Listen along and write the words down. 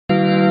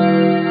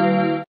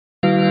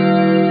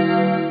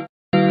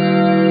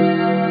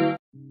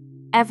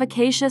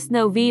Efficacious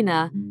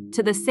Novena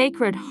to the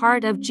Sacred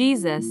Heart of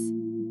Jesus.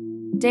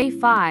 Day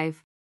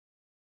 5.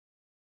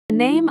 In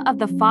the name of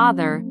the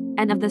Father,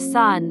 and of the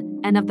Son,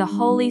 and of the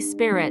Holy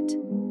Spirit.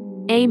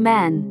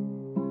 Amen.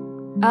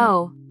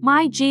 Oh,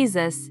 my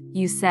Jesus,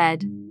 you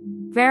said,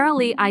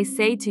 verily I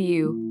say to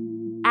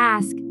you,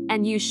 ask,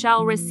 and you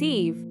shall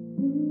receive.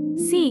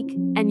 Seek,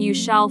 and you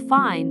shall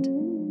find.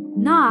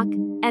 Knock,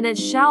 and it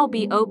shall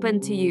be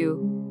opened to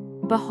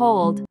you.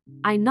 Behold,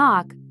 I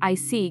knock, I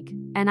seek,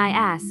 and I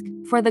ask,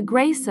 for the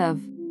grace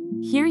of.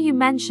 Here you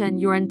mention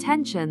your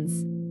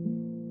intentions.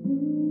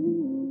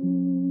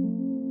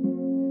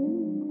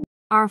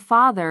 Our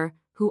Father,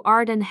 who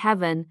art in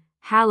heaven,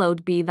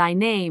 hallowed be thy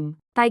name.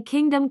 Thy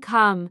kingdom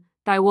come,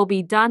 thy will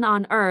be done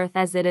on earth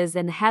as it is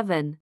in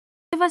heaven.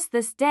 Give us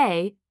this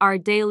day our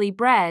daily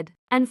bread,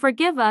 and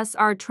forgive us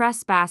our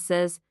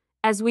trespasses,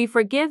 as we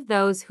forgive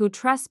those who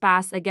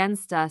trespass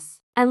against us.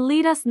 And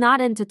lead us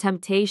not into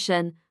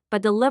temptation,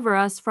 but deliver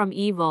us from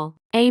evil.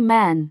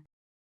 Amen.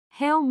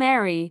 Hail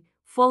Mary,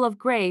 full of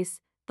grace,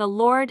 the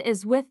Lord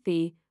is with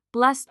thee.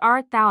 Blessed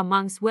art thou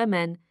amongst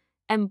women,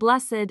 and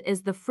blessed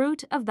is the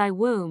fruit of thy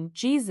womb,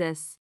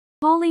 Jesus.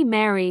 Holy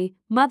Mary,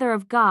 Mother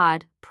of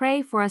God,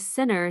 pray for us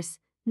sinners,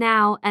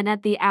 now and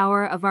at the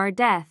hour of our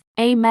death.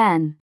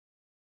 Amen.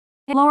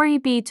 Glory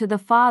be to the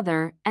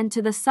Father, and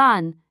to the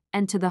Son,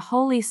 and to the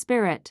Holy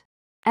Spirit,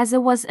 as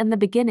it was in the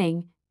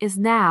beginning, is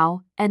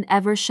now, and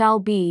ever shall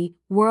be,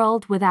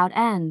 world without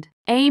end.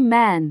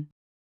 Amen.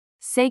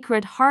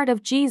 Sacred Heart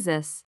of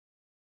Jesus,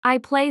 I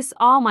place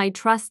all my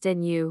trust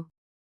in you.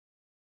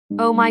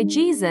 O my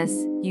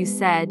Jesus, you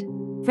said,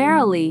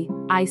 verily,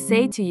 I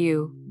say to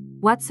you,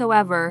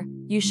 whatsoever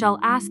you shall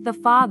ask the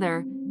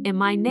Father, in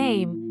my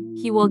name,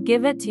 he will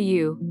give it to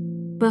you.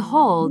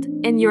 Behold,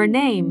 in your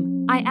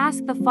name, I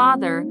ask the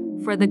Father,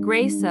 for the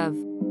grace of.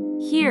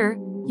 Here,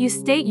 you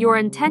state your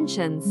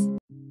intentions.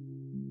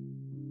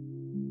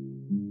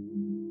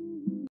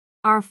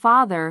 Our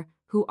Father,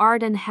 who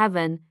art in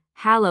heaven,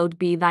 hallowed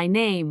be thy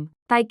name.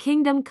 Thy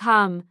kingdom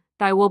come,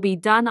 thy will be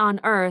done on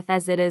earth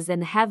as it is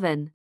in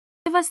heaven.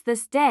 Give us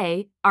this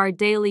day our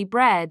daily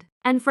bread,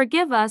 and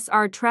forgive us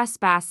our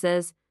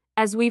trespasses,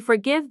 as we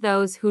forgive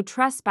those who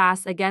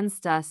trespass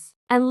against us.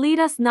 And lead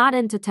us not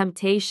into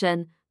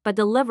temptation, but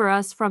deliver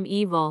us from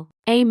evil.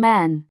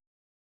 Amen.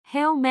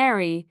 Hail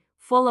Mary,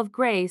 full of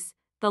grace,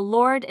 the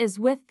Lord is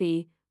with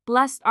thee.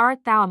 Blessed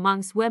art thou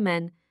amongst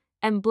women,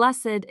 and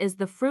blessed is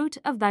the fruit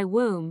of thy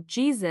womb,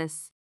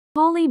 Jesus.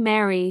 Holy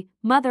Mary,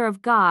 Mother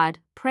of God,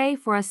 pray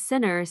for us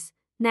sinners,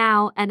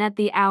 now and at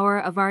the hour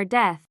of our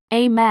death.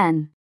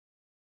 Amen.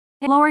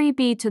 Glory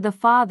be to the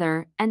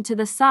Father, and to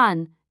the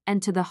Son,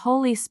 and to the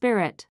Holy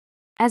Spirit,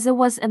 as it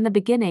was in the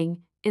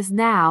beginning, is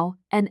now,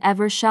 and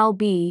ever shall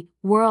be,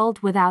 world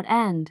without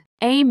end.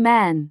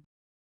 Amen.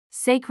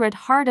 Sacred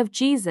Heart of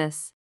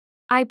Jesus,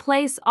 I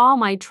place all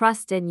my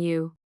trust in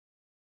you.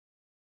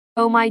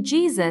 O my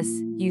Jesus,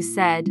 you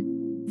said,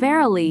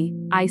 verily,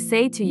 I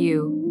say to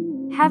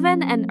you,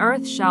 heaven and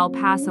earth shall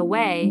pass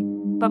away,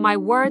 but my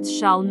words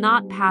shall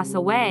not pass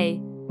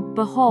away.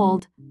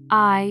 Behold,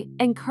 I,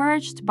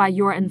 encouraged by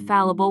your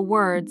infallible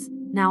words,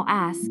 now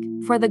ask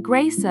for the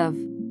grace of.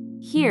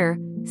 Here,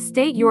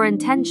 state your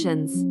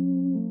intentions.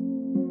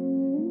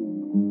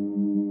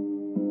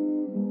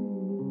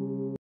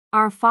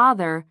 Our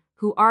Father,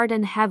 who art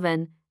in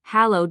heaven,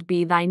 hallowed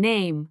be thy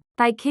name.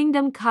 Thy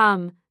kingdom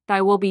come,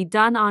 thy will be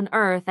done on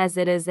earth as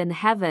it is in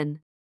heaven.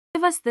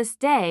 Give us this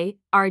day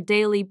our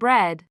daily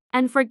bread,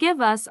 and forgive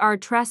us our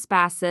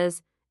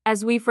trespasses,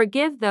 as we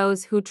forgive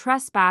those who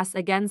trespass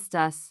against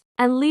us.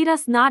 And lead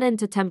us not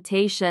into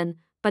temptation,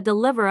 but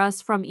deliver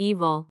us from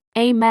evil.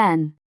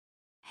 Amen.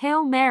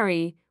 Hail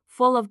Mary,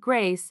 full of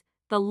grace,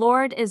 the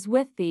Lord is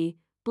with thee.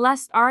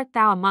 Blessed art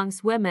thou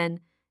amongst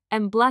women,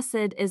 and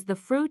blessed is the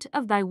fruit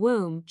of thy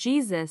womb,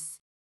 Jesus.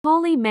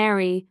 Holy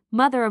Mary,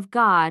 Mother of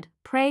God,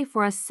 pray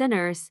for us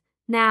sinners,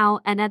 now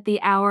and at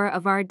the hour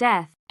of our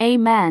death.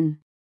 Amen.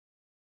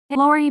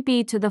 Glory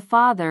be to the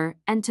Father,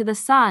 and to the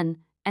Son,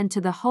 and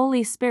to the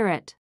Holy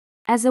Spirit,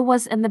 as it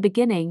was in the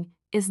beginning,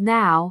 is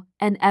now,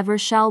 and ever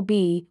shall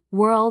be,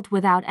 world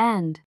without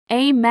end.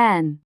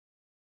 Amen.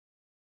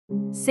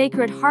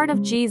 Sacred Heart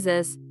of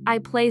Jesus, I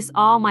place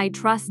all my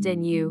trust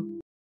in you.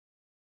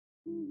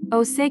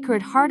 O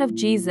Sacred Heart of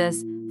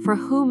Jesus, for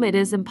whom it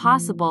is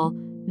impossible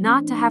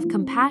not to have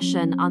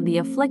compassion on the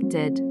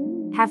afflicted,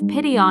 have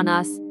pity on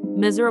us,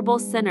 miserable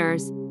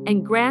sinners,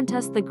 and grant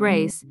us the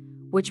grace,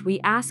 which we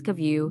ask of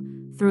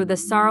you, through the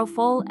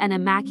sorrowful and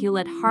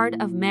immaculate heart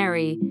of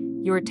Mary,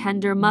 your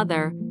tender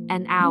mother,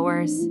 and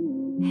ours.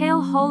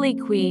 Hail, Holy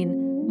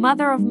Queen,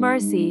 Mother of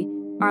Mercy,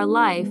 our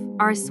life,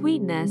 our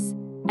sweetness,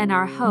 and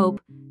our hope.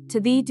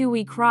 To thee do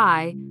we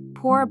cry,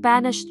 poor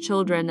banished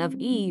children of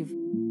Eve.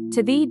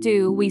 To thee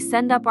do we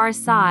send up our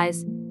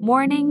sighs,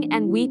 mourning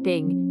and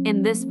weeping,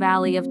 in this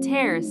valley of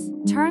tears.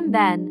 Turn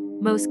then,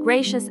 most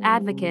gracious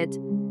Advocate,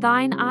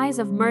 thine eyes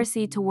of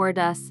mercy toward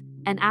us,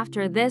 and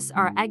after this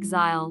our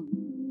exile,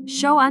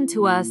 show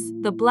unto us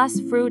the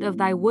blessed fruit of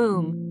thy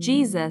womb,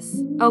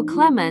 Jesus. O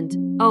clement,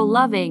 O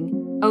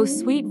loving, O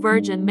sweet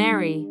Virgin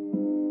Mary.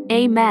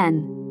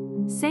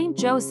 Amen. Saint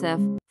Joseph,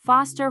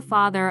 foster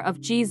father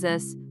of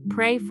Jesus,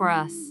 pray for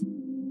us.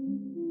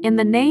 In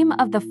the name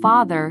of the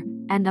Father,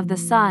 and of the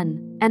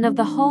Son, and of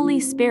the Holy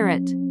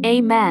Spirit.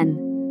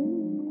 Amen.